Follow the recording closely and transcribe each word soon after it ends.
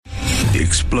the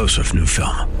explosive new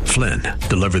film, Flynn,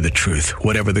 Deliver the Truth,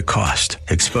 Whatever the Cost,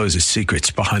 exposes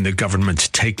secrets behind the government's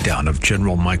takedown of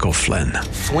General Michael Flynn.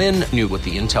 Flynn knew what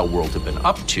the intel world had been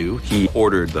up to. He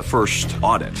ordered the first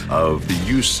audit of the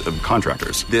use of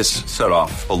contractors. This set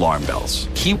off alarm bells.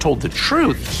 He told the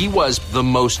truth. He was the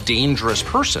most dangerous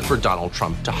person for Donald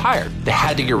Trump to hire. They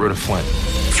had to get rid of Flynn.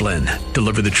 Flynn,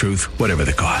 Deliver the Truth, Whatever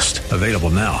the Cost. Available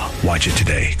now. Watch it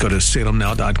today. Go to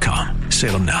salemnow.com.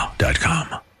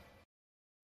 salemnow.com.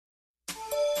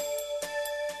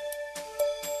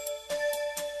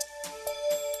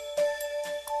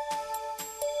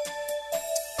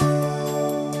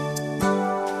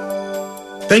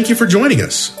 Thank you for joining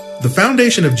us. The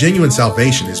foundation of genuine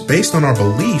salvation is based on our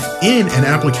belief in and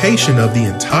application of the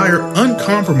entire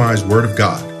uncompromised Word of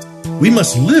God. We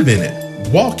must live in it,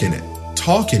 walk in it,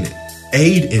 talk in it,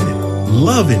 aid in it,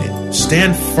 love in it,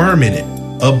 stand firm in it,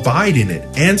 abide in it,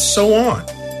 and so on.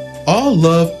 All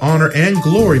love, honor, and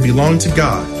glory belong to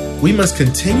God. We must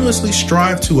continuously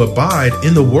strive to abide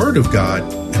in the Word of God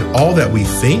and all that we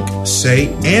think, say,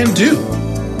 and do.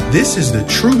 This is the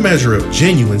true measure of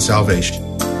genuine salvation.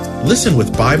 Listen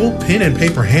with Bible, pen, and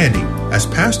paper handy as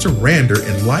Pastor Rander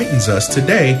enlightens us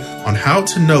today on how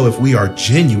to know if we are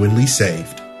genuinely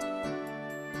saved.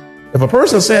 If a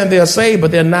person saying they're saved, but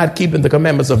they're not keeping the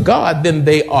commandments of God, then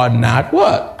they are not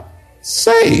what?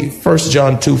 Saved. 1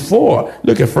 John 2:4.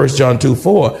 Look at 1 John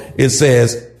 2:4. It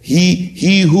says,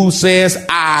 he who says,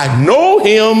 I know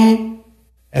him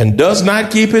and does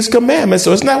not keep his commandments.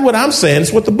 So it's not what I'm saying.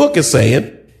 It's what the book is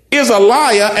saying. Is a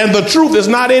liar and the truth is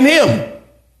not in him.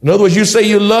 In other words, you say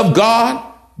you love God,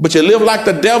 but you live like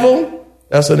the devil.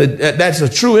 That's a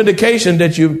true indication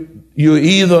that you're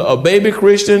either a baby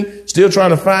Christian, still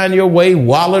trying to find your way,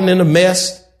 wallowing in a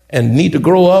mess, and need to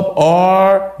grow up,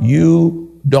 or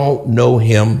you don't know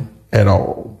him at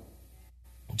all.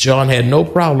 John had no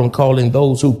problem calling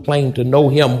those who claim to know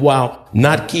him while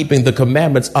not keeping the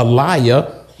commandments a liar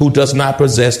who does not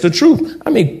possess the truth.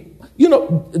 I mean,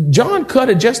 John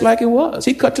cut it just like it was.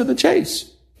 He cut to the chase.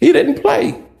 He didn't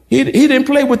play. He didn't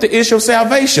play with the issue of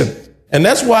salvation. And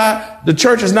that's why the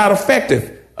church is not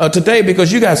effective today,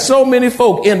 because you got so many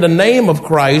folk in the name of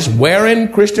Christ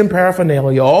wearing Christian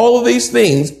paraphernalia, all of these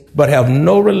things, but have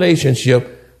no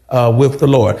relationship with the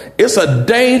Lord. It's a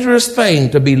dangerous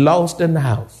thing to be lost in the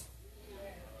house.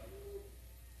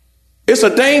 It's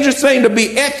a dangerous thing to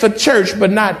be at the church,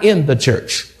 but not in the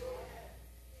church.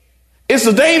 It's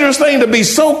a dangerous thing to be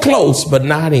so close, but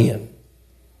not in.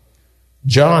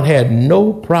 John had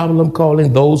no problem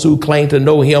calling those who claim to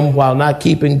know him while not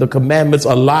keeping the commandments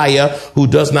a liar who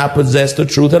does not possess the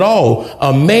truth at all.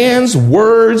 A man's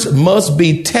words must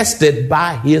be tested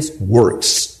by his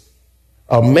works.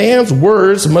 A man's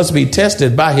words must be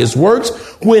tested by his works.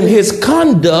 When his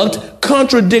conduct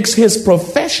contradicts his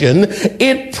profession,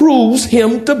 it proves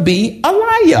him to be a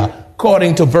liar,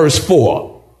 according to verse 4.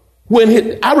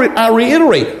 I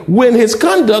reiterate, when his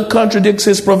conduct contradicts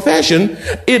his profession,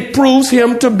 it proves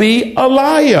him to be a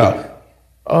liar.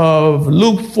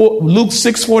 Luke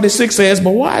 6:46 says, but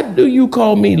why do you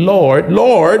call me Lord,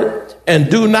 Lord, and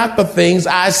do not the things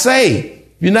I say?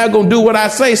 If you're not going to do what I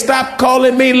say, stop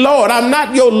calling me Lord. I'm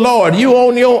not your Lord. You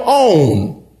on your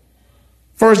own.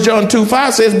 1 John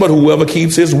 2:5 says, but whoever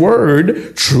keeps his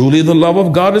word, truly the love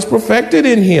of God is perfected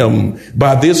in him.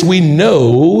 By this we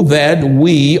know that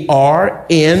we are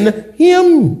in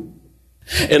him.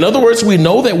 In other words, we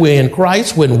know that we're in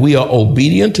Christ when we are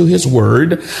obedient to his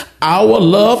word. Our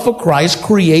love for Christ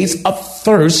creates a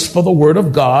thirst for the word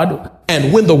of God.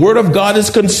 And when the word of God is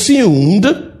consumed,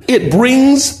 it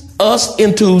brings us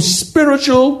into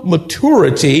spiritual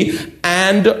maturity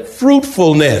and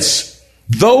fruitfulness.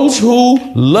 Those who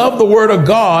love the word of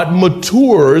God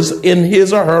matures in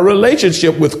his or her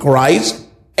relationship with Christ,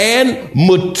 and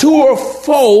mature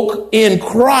folk in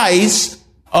Christ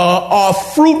are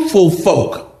fruitful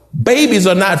folk. Babies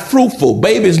are not fruitful.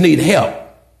 Babies need help.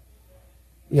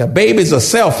 Yeah, babies are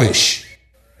selfish.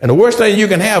 And the worst thing you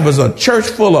can have is a church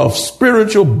full of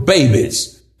spiritual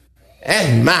babies.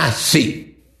 And my seat.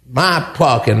 My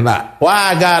parking lot.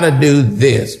 Why I gotta do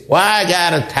this? Why I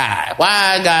gotta tie?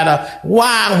 Why?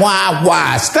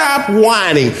 Stop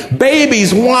whining.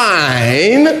 Babies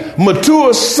whine.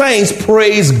 Mature saints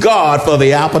praise God for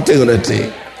the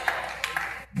opportunity.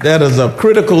 That is a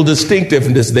critical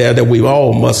distinctiveness there that we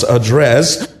all must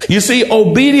address. You see,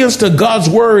 obedience to God's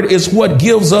word is what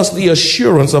gives us the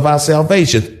assurance of our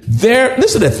salvation.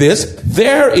 Listen at this.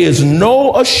 There is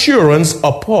no assurance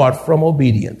apart from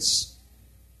obedience.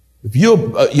 If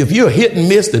you're hit and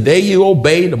miss, the day you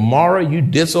obey, tomorrow you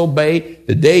disobey,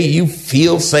 the day you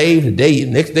feel saved,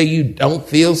 next day you don't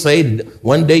feel saved,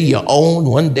 one day you own,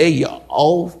 one day you're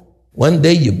off. One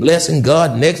day you're blessing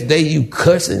God, next day you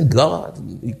cursing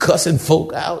God, you cussing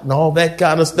folk out and all that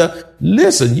kind of stuff.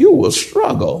 Listen, you will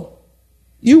struggle.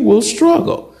 You will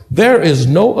struggle. There is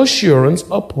no assurance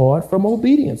apart from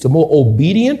obedience. The more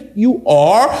obedient you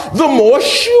are, the more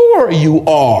sure you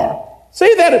are.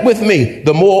 Say that with me.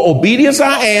 The more obedience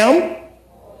I am,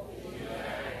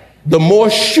 the more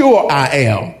sure I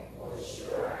am.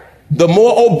 The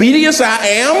more obedience I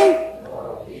am,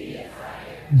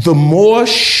 the more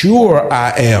sure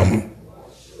I am.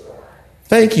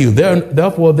 Thank you.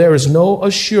 Therefore, there is no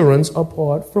assurance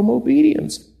apart from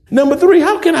obedience. Number 3,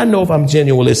 how can I know if I'm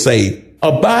genuinely saved?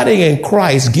 Abiding in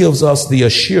Christ gives us the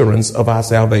assurance of our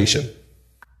salvation.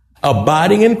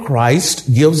 Abiding in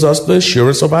Christ gives us the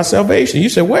assurance of our salvation. You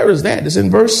say, where is that? It's in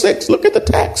verse 6. Look at the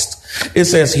text. It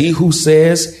says, he who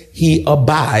says he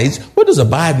abides. What does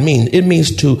abide mean? It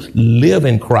means to live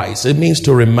in Christ. It means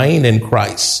to remain in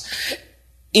Christ.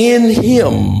 In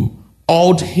him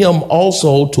ought him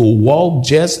also to walk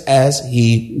just as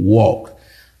he walked.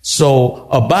 So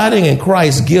abiding in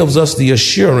Christ gives us the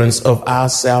assurance of our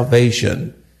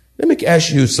salvation. Let me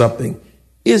ask you something.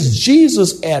 Is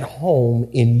Jesus at home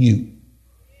in you?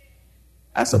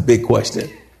 That's a big question.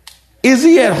 Is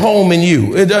he at home in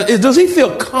you? Does he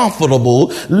feel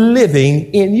comfortable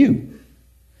living in you?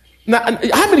 Now,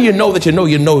 how many of you know that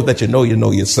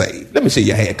you're saved? Let me see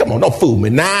your hand. Come on, don't fool me.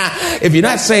 Nah, if you're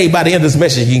not saved by the end of this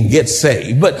message, you can get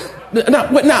saved. But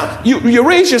now you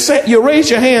raise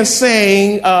your hand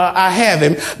saying, I have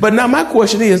him. But now my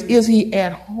question is he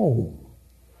at home?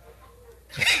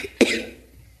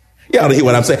 Y'all hear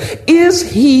what I'm saying? Is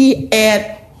he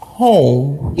at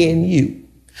home in you?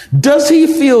 Does he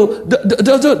feel,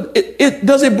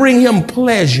 does it bring him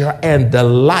pleasure and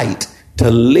delight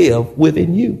to live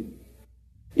within you?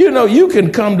 You know, you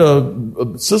can come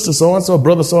to sister so-and-so,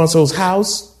 brother so-and-so's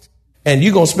house, and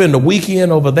you're going to spend the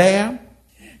weekend over there.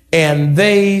 And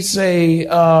they say,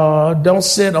 don't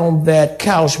sit on that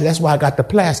couch. That's why I got the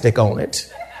plastic on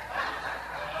it.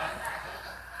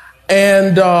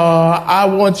 And I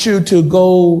want you to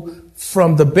go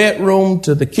from the bedroom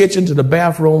to the kitchen to the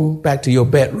bathroom back to your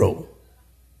bedroom.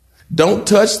 Don't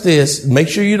touch this. Make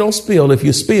sure you don't spill. If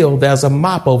you spill, there's a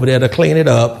mop over there to clean it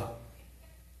up.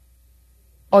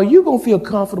 Are you going to feel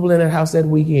comfortable in that house that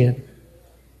weekend?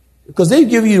 Because they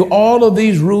give you all of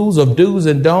these rules of do's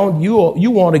and don'ts.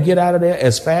 You want to get out of there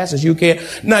as fast as you can.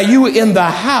 Now, you are in the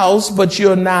house, but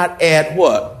you're not at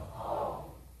what?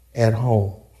 At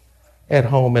home. At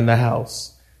home in the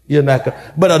house. You're not.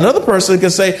 But another person can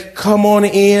say, come on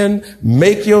in,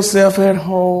 make yourself at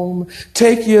home,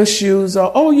 take your shoes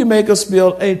off. Oh, you make a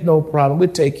spill. Ain't no problem. We'll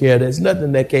take care of this.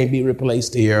 Nothing that can't be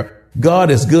replaced here.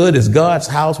 God is good. It's God's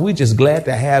house. We're just glad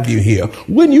to have you here.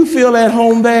 Wouldn't you feel at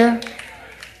home there?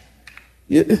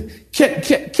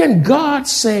 Can God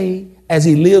say, as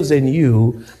he lives in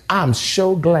you, I'm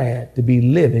so glad to be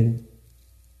living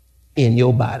in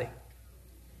your body?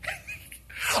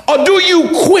 Or do you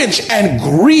quench and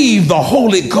grieve the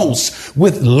Holy Ghost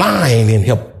with lying and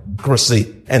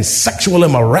hypocrisy and sexual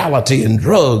immorality and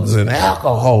drugs and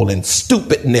alcohol and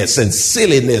stupidness and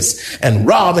silliness and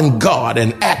robbing God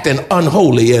and acting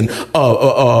unholy and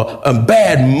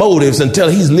bad motives until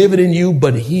he's living in you,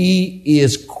 but he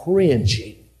is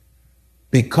cringing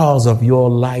because of your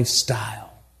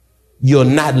lifestyle? You're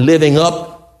not living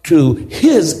up to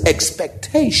his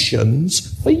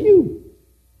expectations for you.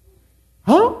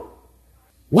 Huh?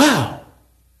 Wow.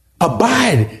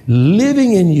 Abide,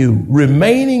 living in you,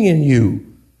 remaining in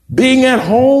you, being at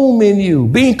home in you,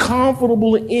 being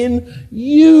comfortable in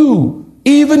you.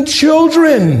 Even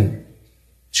children,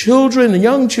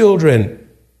 young children,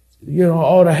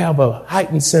 ought to have a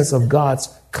heightened sense of God's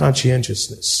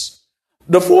conscientiousness.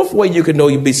 The fourth way you can know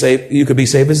you could be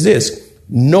saved is this.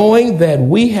 Knowing that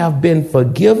we have been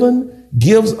forgiven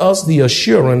gives us the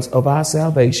assurance of our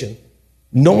salvation.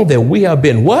 Knowing that we have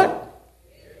been what?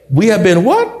 We have been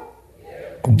what?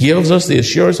 Gives us the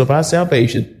assurance of our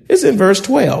salvation. It's in verse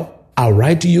 12. I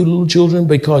write to you, little children,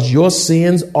 because your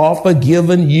sins are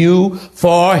forgiven you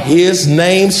for his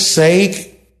name's sake.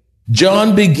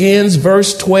 John begins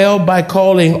verse 12 by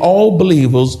calling all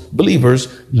believers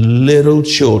little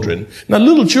children. Now,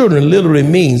 little children literally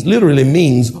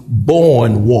means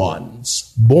born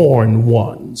ones. Born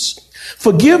ones.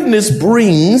 Forgiveness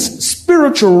brings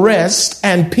spiritual rest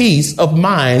and peace of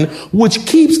mind, which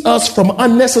keeps us from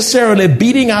unnecessarily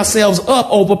beating ourselves up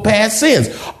over past sins.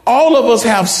 All of us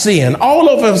have sinned. All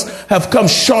of us have come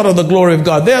short of the glory of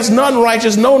God. There's none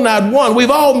righteous, no, not one.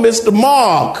 We've all missed the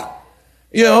mark.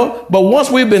 But once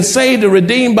we've been saved and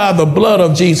redeemed by the blood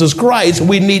of Jesus Christ,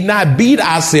 we need not beat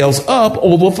ourselves up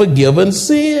over forgiven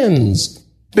sins.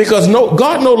 Because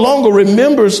God no longer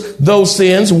remembers those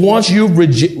sins once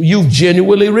you've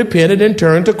genuinely repented and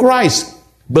turned to Christ.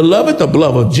 Beloved, the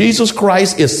blood of Jesus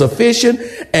Christ is sufficient.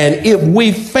 And if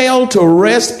we fail to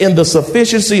rest in the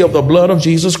sufficiency of the blood of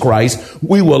Jesus Christ,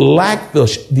 we will lack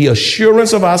the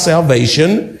assurance of our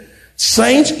salvation.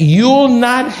 Saints, you'll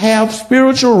not have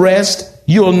spiritual rest.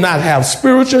 You'll not have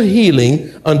spiritual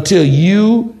healing until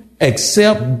you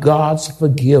accept God's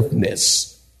forgiveness.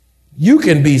 You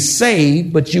can be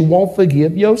saved, but you won't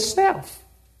forgive yourself.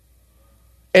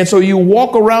 And so you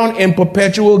walk around in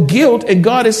perpetual guilt, and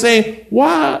God is saying,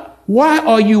 why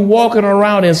are you walking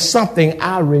around in something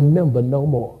I remember no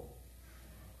more?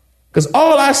 Because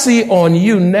all I see on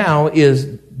you now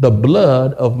is the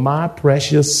blood of my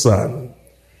precious son.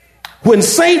 When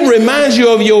Satan reminds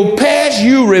you of your past,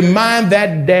 you remind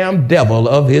that damn devil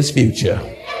of his future.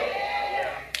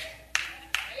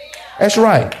 That's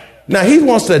right. Now he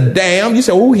wants to damn. You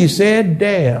say, oh, he said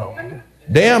damn.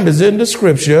 Damn is in the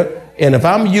scripture. And if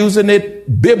I'm using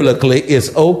it biblically,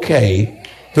 it's okay.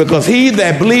 Because he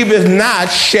that believeth not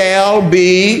shall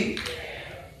be.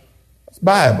 It's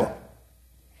Bible.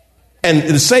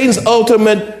 And Satan's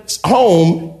ultimate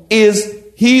home is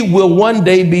he will one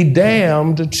day be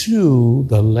damned to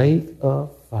the lake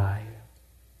of fire.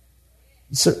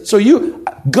 So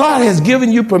God has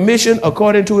given you permission,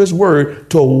 according to his word,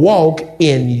 to walk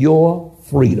in your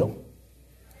freedom.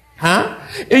 Huh?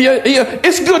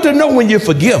 It's good to know when you're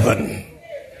forgiven,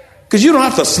 because you don't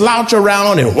have to slouch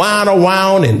around and whine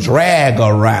around and drag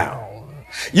around.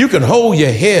 You can hold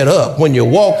your head up when you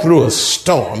walk through a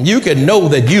storm. You can know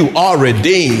that you are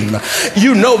redeemed.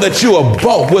 You know that you are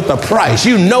bought with a price.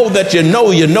 You know that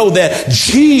that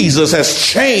Jesus has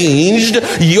changed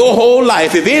your whole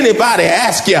life. If anybody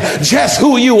asks you just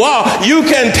who you are, you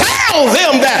can tell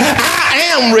them that I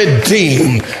am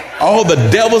redeemed. All the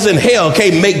devils in hell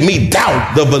can't make me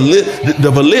doubt the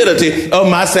validity of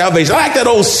my salvation. I like that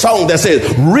old song that says,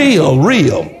 real,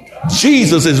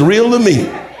 Jesus is real to me.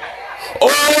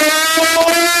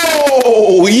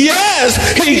 Oh, yes,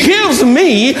 he gives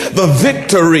me the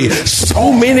victory.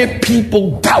 So many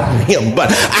people doubting him, but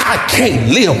I can't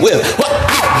live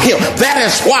without him. That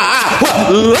is why I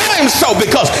love him so,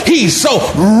 because he's so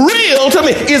real to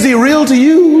me. Is he real to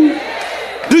you?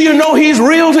 Do you know he's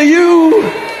real to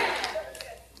you?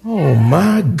 Oh,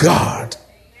 my God.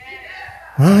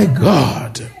 My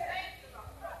God.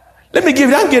 Let me give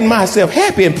you, I'm getting myself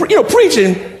happy. And,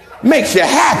 preaching makes you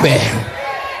happy.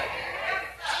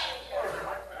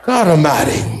 God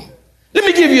Almighty. Let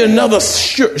me give you another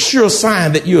sure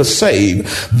sign that you're saved.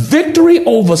 Victory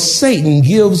over Satan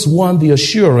gives one the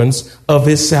assurance of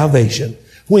his salvation.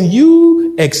 When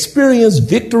you experience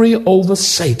victory over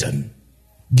Satan,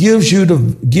 gives you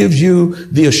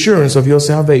the assurance of your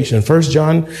salvation. 1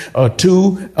 John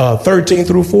 2:13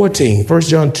 through 14. 1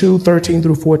 John 2:13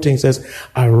 through 14 says,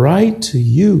 I write to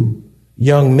you,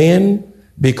 young men,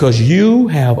 because you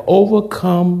have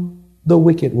overcome the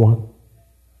wicked one.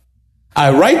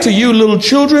 I write to you, little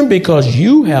children, because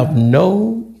you have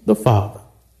known the Father.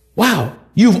 Wow,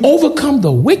 you've overcome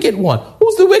the wicked one.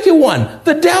 Who's the wicked one?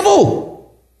 The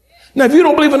devil. Now, if you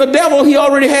don't believe in the devil, he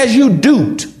already has you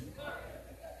duped.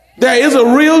 There is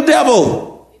a real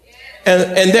devil.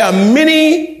 And there are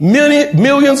many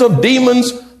millions of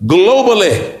demons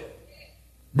globally.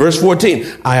 Verse 14,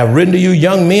 I have written to you,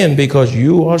 young men, because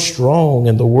you are strong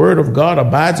and the word of God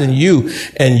abides in you,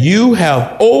 and you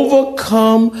have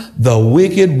overcome the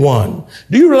wicked one.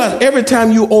 Do you realize every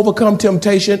time you overcome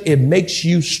temptation, it makes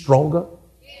you stronger?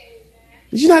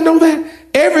 Did you not know that?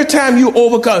 Every time you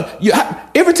overcome,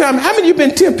 how many of you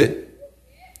been tempted?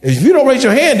 If you don't raise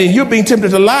your hand, then you're being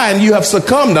tempted to lie and you have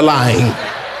succumbed to lying.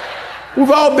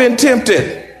 We've all been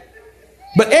tempted.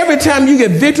 But every time you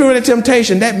get victory over the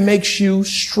temptation, that makes you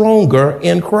stronger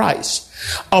in Christ.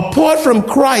 Apart from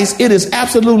Christ, it is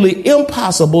absolutely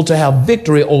impossible to have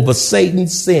victory over Satan,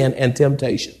 sin, and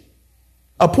temptation.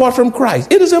 Apart from Christ,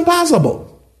 it is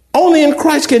impossible. Only in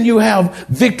Christ can you have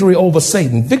victory over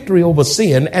Satan, victory over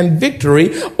sin, and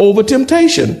victory over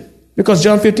temptation. Because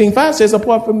John 15:5 says,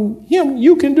 apart from him,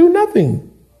 you can do nothing.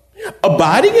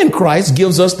 Abiding in Christ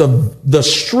gives us the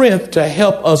strength to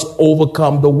help us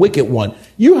overcome the wicked one.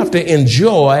 You have to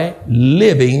enjoy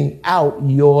living out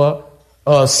your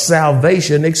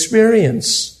salvation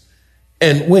experience.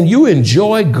 And when you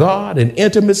enjoy God and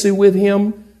intimacy with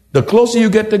him, the closer you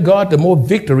get to God, the more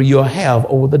victory you'll have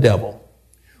over the devil.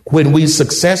 When we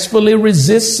successfully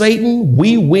resist Satan,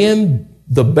 we win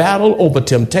the battle over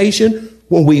temptation.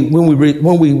 When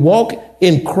we walk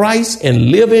in Christ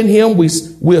and live in him, we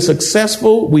are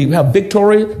successful. We have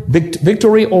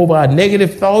victory over our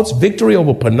negative thoughts, victory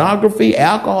over pornography,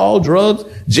 alcohol, drugs,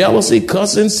 jealousy,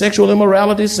 cussing, sexual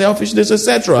immorality, selfishness,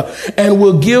 etc. And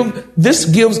this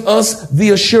gives us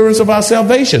the assurance of our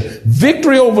salvation.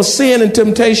 Victory over sin and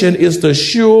temptation is the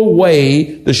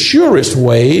surest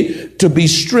way to be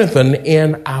strengthened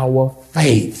in our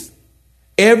faith.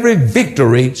 Every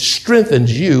victory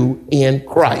strengthens you in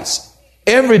Christ.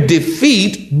 Every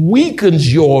defeat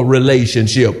weakens your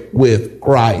relationship with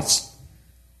Christ.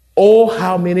 Oh,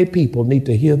 how many people need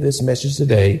to hear this message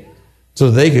today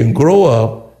so they can grow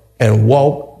up and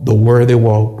walk the worthy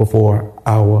walk before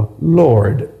our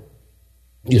Lord.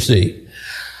 You see,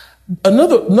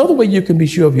 another way you can be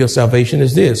sure of your salvation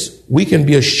is this. We can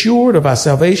be assured of our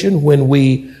salvation when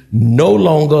we no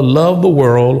longer love the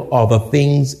world or the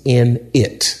things in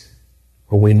it.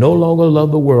 When we no longer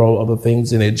love the world or the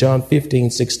things in it. John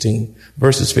 15:16,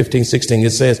 verses 15-16,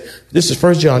 it says, this is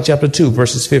 1 John chapter 2,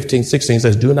 verses 15-16, it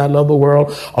says, do not love the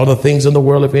world or the things in the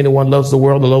world. If anyone loves the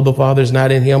world, the love of the Father is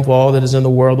not in him. For all that is in the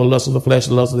world, the lust of the flesh,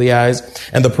 the lust of the eyes,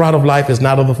 and the pride of life is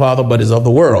not of the Father, but is of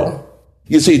the world.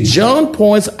 You see, John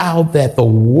points out that the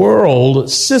world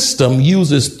system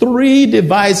uses three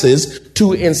devices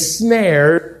to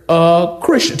ensnare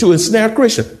Christian.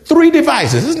 Three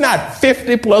devices. It's not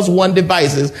 50 plus one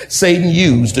devices Satan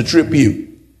used to trip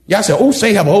you. Y'all say, oh,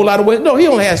 Satan have a whole lot of ways. No, he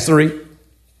only has three.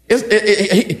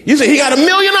 You say he got 1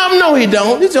 million of them? No, he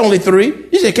don't. It's only three.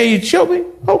 You say, can you show me?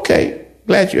 Okay,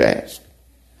 glad you asked.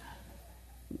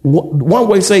 One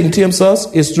way Satan tempts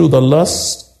us is through the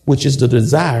lust, which is the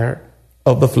desire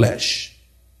of the flesh.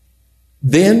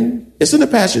 Then it's in the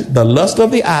passage, the lust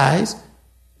of the eyes.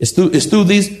 It's through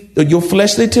your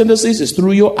fleshly tendencies. It's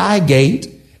through your eye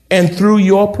gate and through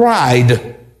your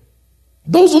pride.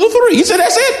 Those are the three. He said,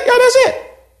 that's it. Yeah, that's it.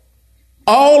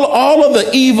 All of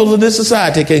the evils of this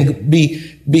society can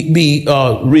be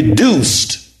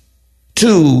reduced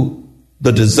to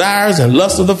the desires and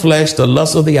lust of the flesh, the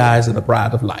lust of the eyes, and the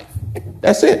pride of life.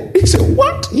 That's it. He said,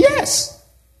 what? Yes.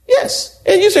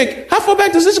 And you say, how far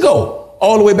back does this go?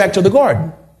 All the way back to the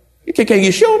garden. Can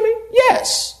you show me?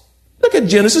 Yes. Look at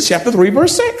Genesis chapter 3,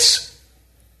 verse 6.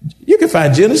 You can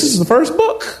find Genesis, the first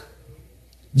book.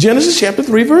 Genesis chapter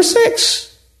 3, verse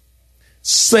 6.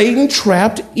 Satan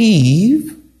trapped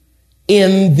Eve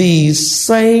in these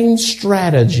same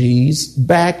strategies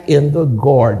back in the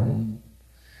garden.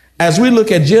 As we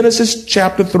look at Genesis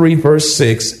chapter 3, verse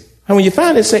 6, and when you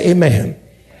find it, say amen.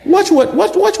 Watch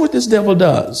what this devil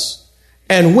does.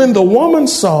 And when the woman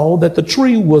saw that the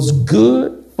tree was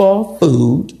good for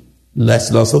food,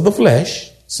 less lust of the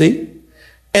flesh, see,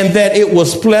 and that it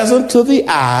was pleasant to the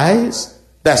eyes,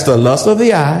 that's the lust of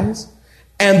the eyes,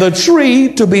 and the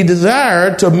tree to be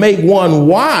desired to make one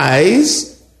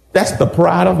wise, that's the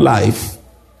pride of life.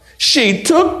 She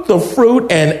took the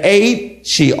fruit and ate.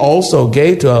 She also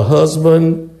gave to her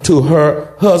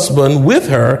husband with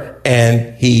her,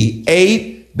 and he ate.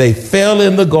 They fell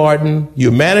in the garden.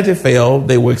 Humanity fell.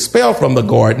 They were expelled from the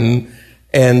garden.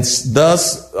 And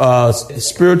thus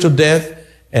spiritual death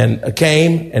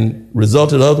came and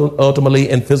resulted ultimately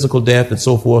in physical death and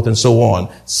so forth and so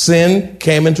on. Sin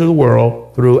came into the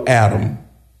world through Adam.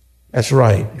 That's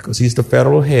right, because he's the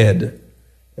federal head.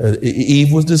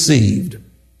 Eve was deceived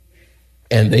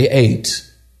and they ate.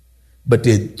 But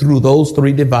through those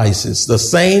three devices, the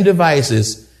same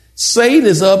devices, Satan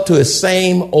is up to his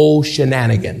same old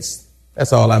shenanigans.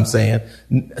 That's all I'm saying.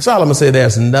 That's all I'm going to say.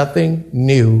 There's nothing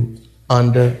new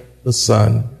under the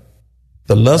sun.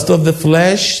 The lust of the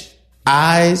flesh,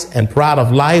 eyes, and pride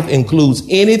of life includes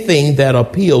anything that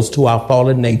appeals to our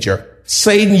fallen nature.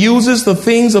 Satan uses the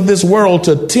things of this world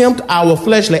to tempt our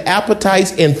fleshly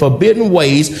appetites in forbidden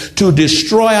ways to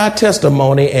destroy our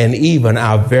testimony and even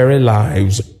our very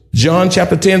lives. John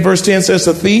chapter 10 verse 10 says,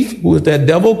 the thief, who is that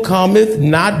devil, cometh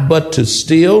not but to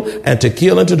steal and to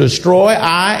kill and to destroy.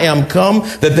 I am come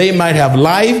that they might have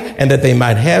life and that they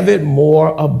might have it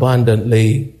more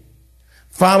abundantly.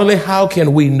 Finally, how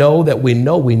can we know that we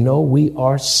know we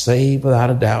are saved without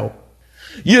a doubt?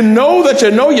 You know that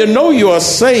you are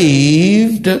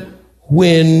saved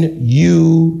when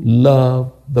you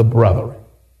love the brethren.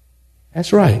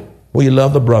 That's right. When you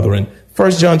love the brethren.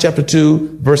 1 John chapter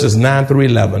 2, verses 9 through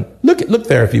 11. Look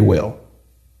there, if you will.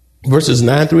 Verses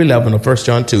 9 through 11 of 1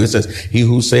 John 2, it says, he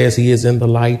who says he is in the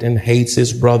light and hates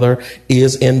his brother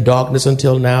is in darkness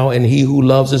until now. And he who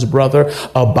loves his brother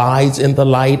abides in the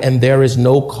light, and there is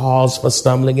no cause for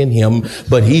stumbling in him.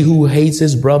 But he who hates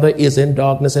his brother is in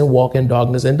darkness and walks in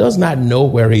darkness and does not know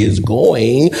where he is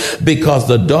going, because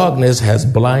the darkness has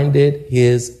blinded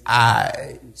his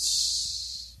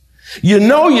eyes. You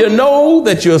know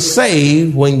that you're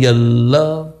saved when you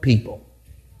love people.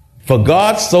 For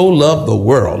God so loved the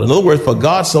world. In other words, for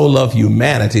God so loved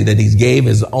humanity that he gave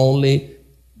his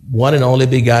one and only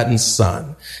begotten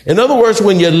son. In other words,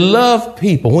 when you love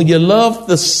people, when you love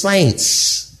the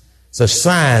saints, it's a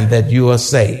sign that you are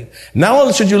saved. Not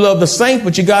only should you love the saints,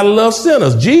 but you got to love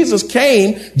sinners. Jesus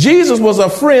was a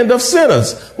friend of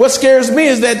sinners. What scares me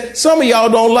is that some of y'all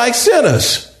don't like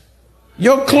sinners.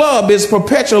 Your club is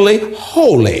perpetually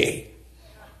holy.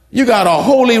 You got a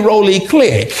holy roly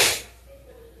clique.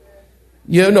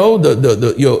 You know,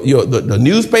 the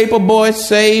newspaper boy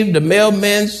saved, the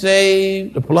mailman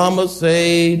saved, the plumber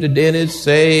saved, the dentist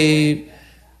saved.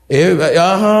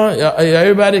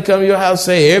 Everybody come to your house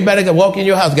saved. Everybody can walk in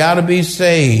your house, got to be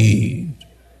saved.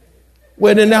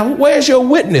 Well, then now, where's your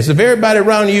witness if everybody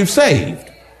around you saved?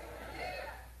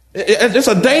 It's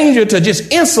a danger to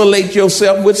just insulate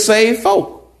yourself with saved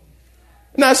folk.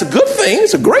 Now, it's a good thing.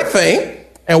 It's a great thing.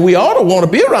 And we ought to want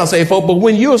to be around saved folk. But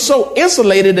when you're so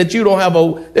insulated that you don't have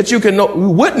that you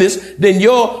can witness, then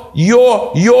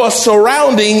your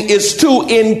surrounding is too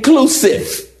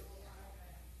inclusive.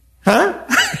 Huh?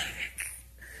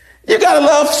 You got to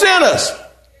love sinners.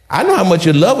 I know how much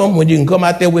you love them when you can come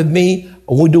out there with me.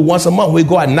 We do once a month. We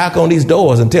go out and knock on these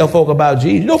doors and tell folk about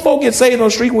Jesus. You know, folk get saved on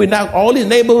the street. We knock all these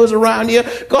neighborhoods around here.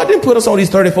 God didn't put us on these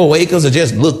 34 acres to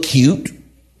just look cute.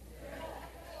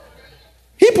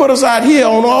 He put us out here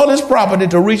on all this property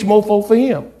to reach more folk for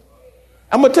him.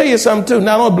 I'm going to tell you something too.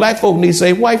 Not only black folk need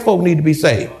saved, white folk need to be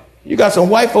saved. You got some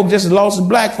white folk just as lost as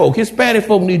black folk. Hispanic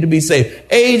folk need to be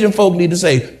saved. Asian folk need to be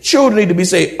saved. Children need to be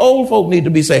saved. Old folk need to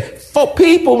be saved.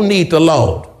 People need the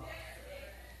Lord.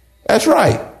 That's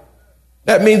right.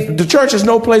 That means the church is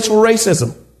no place for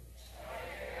racism.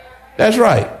 That's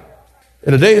right.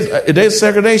 In the days of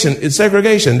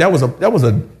segregation, that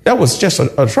was just an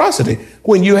atrocity.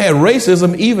 When you had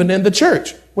racism even in the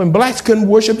church, when blacks couldn't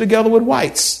worship together with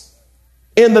whites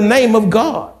in the name of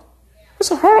God. It's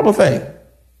a horrible thing.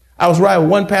 I was riding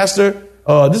with one pastor.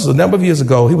 This was a number of years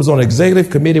ago. He was on an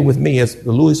executive committee with me as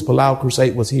the Louis Palau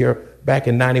Crusade was here back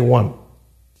in 91.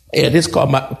 And this called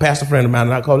my pastor friend of mine,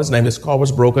 and I called his name. His car was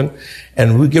broken.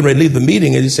 And we get ready to leave the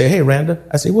meeting. And he said, "Hey, Randa."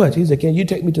 I said, "What?" He said, "Can you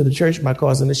take me to the church? My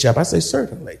car's in the shop." I said,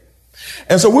 "Certainly."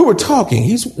 And so we were talking.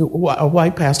 He's a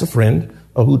white pastor friend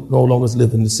who no longer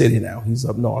lives in the city now. He's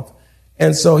up north.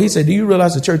 And so he said, "Do you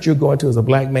realize the church you're going to as a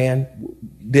black man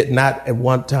did not at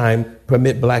one time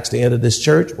permit blacks to enter this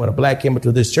church? When a black came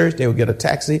into this church, they would get a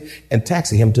taxi and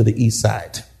taxi him to the east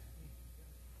side."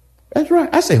 That's right.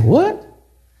 I said, "What?"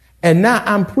 And now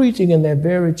I'm preaching in that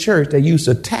very church that used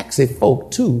to taxi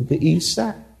folk to the east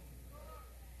side.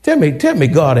 Tell me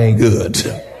God ain't good.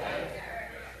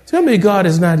 Tell me God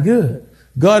is not good.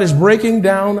 God is breaking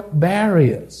down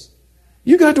barriers.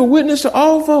 You got to witness to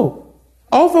all folk.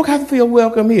 All folk have to feel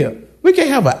welcome here. We can't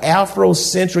have an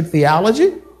Afrocentric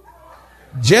theology,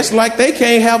 just like they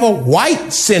can't have a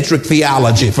white-centric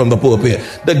theology from the pulpit.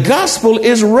 The gospel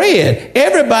is read.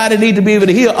 Everybody needs to be able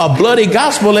to hear a bloody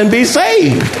gospel and be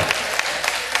saved.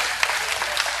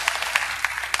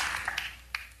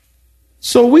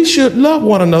 So we should love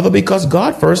one another because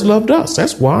God first loved us.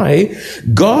 That's why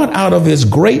God, out of his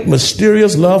great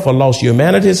mysterious love for lost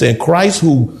humanity, sent Christ,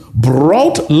 who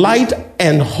brought light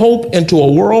and hope into a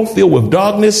world filled with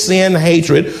darkness, sin,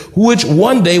 hatred, which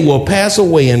one day will pass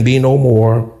away and be no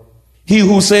more. He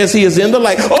who says he is in the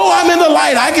light, "Oh, I'm in the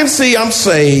light, I can see I'm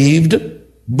saved,"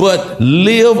 but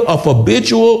live a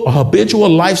habitual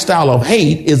lifestyle of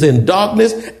hate, is in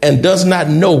darkness and does not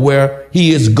know where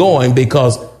he is going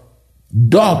because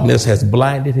darkness has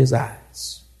blinded his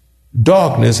eyes.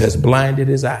 Darkness has blinded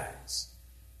his eyes.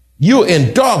 You're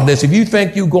in darkness if you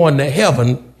think you're going to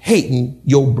heaven hating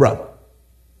your brother.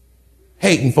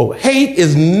 Hating folk. Hate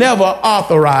is never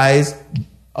authorized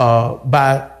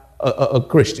by a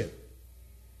Christian.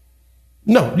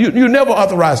 No, you're never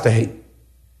authorized to hate.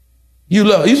 You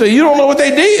love. You say you don't know what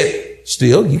they did.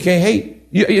 Still, you can't hate.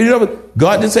 You never.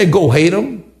 God didn't say go hate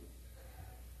them.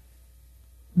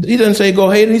 He doesn't say go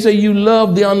hate him. He said you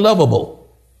love the unlovable.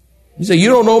 He said you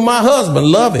don't know my husband,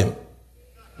 love him.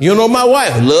 You don't know my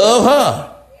wife, love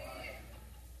her.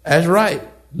 That's right.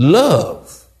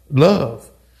 Love.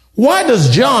 Why does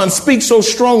John speak so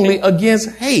strongly against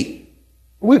hate?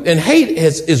 And hate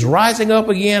is rising up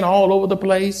again all over the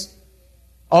place.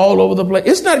 All over the place.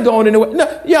 It's not going anywhere. No,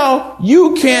 y'all,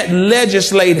 you can't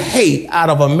legislate hate out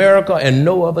of America and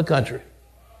no other country.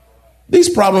 These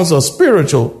problems are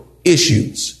spiritual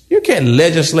issues. You can't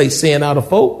legislate sin out of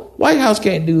folk. White House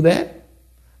can't do that.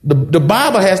 The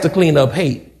Bible has to clean up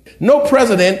hate. No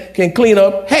president can clean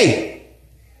up hate.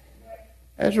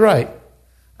 That's right.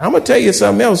 I'm going to tell you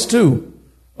something else, too.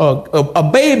 A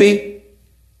baby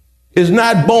is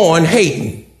not born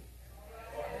hating.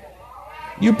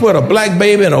 You put a black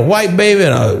baby and a white baby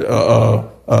and a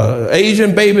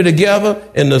Asian baby together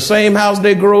in the same house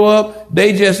they grow up,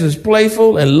 they just as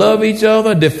playful and love each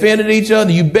other, defended each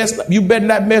other. You better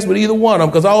not mess with either one of them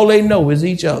because all they know is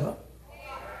each other.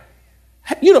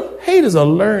 You know, hate is a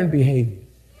learned behavior.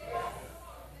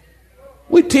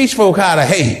 We teach folk how to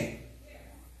hate.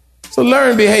 It's a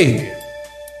learned behavior.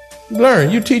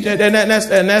 Learn. You teach, and that's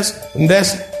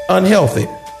unhealthy.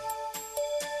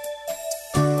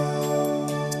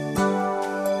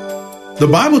 The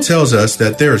Bible tells us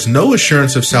that there is no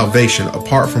assurance of salvation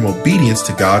apart from obedience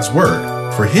to God's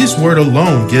word, for his word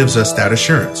alone gives us that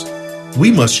assurance.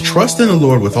 We must trust in the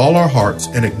Lord with all our hearts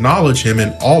and acknowledge him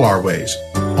in all our ways.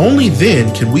 Only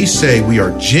then can we say we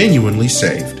are genuinely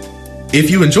saved. If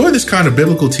you enjoy this kind of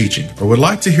biblical teaching or would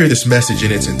like to hear this message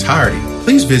in its entirety,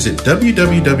 please visit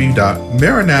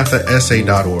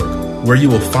www.maranathasa.org, where you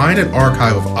will find an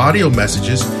archive of audio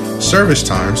messages, service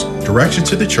times, direction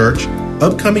to the church,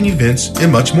 upcoming events,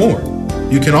 and much more.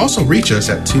 You can also reach us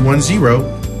at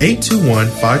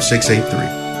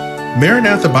 210-821-5683.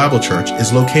 Maranatha Bible Church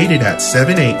is located at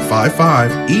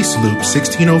 7855 East Loop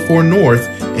 1604 North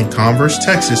in Converse,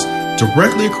 Texas,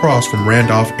 directly across from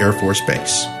Randolph Air Force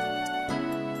Base.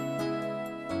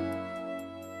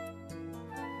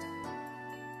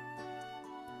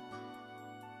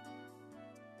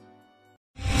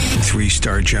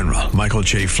 3-star General Michael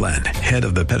J. Flynn, head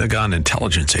of the Pentagon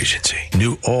Intelligence Agency,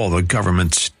 knew all the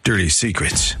government's dirty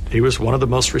secrets. He was one of the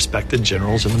most respected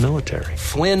generals in the military.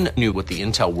 Flynn knew what the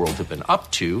intel world had been up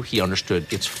to. He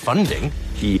understood its funding.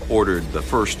 He ordered the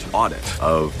first audit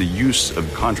of the use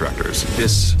of contractors.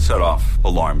 This set off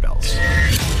alarm bells.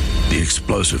 The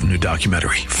explosive new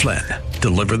documentary, Flynn,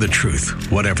 Deliver the Truth,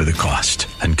 Whatever the Cost,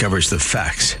 uncovers the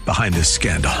facts behind this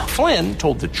scandal. Flynn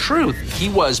told the truth. He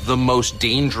was the most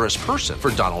dangerous person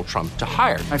for Donald Trump to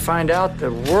hire. I find out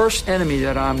the worst enemy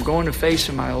that I'm going to face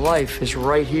in my life is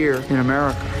right here in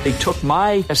America. They took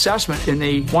my assessment and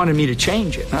they wanted me to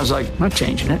change it. And I was like, I'm not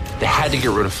changing it. They had to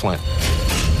get rid of Flynn.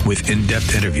 With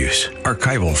in-depth interviews,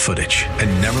 archival footage,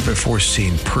 and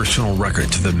never-before-seen personal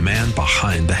records of the man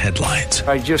behind the headlines.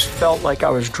 I just felt like I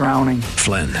was drowning.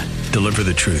 Flynn, Deliver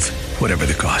the Truth, Whatever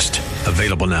the Cost.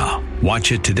 Available now.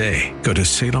 Watch it today. Go to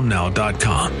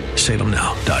salemnow.com.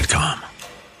 salemnow.com.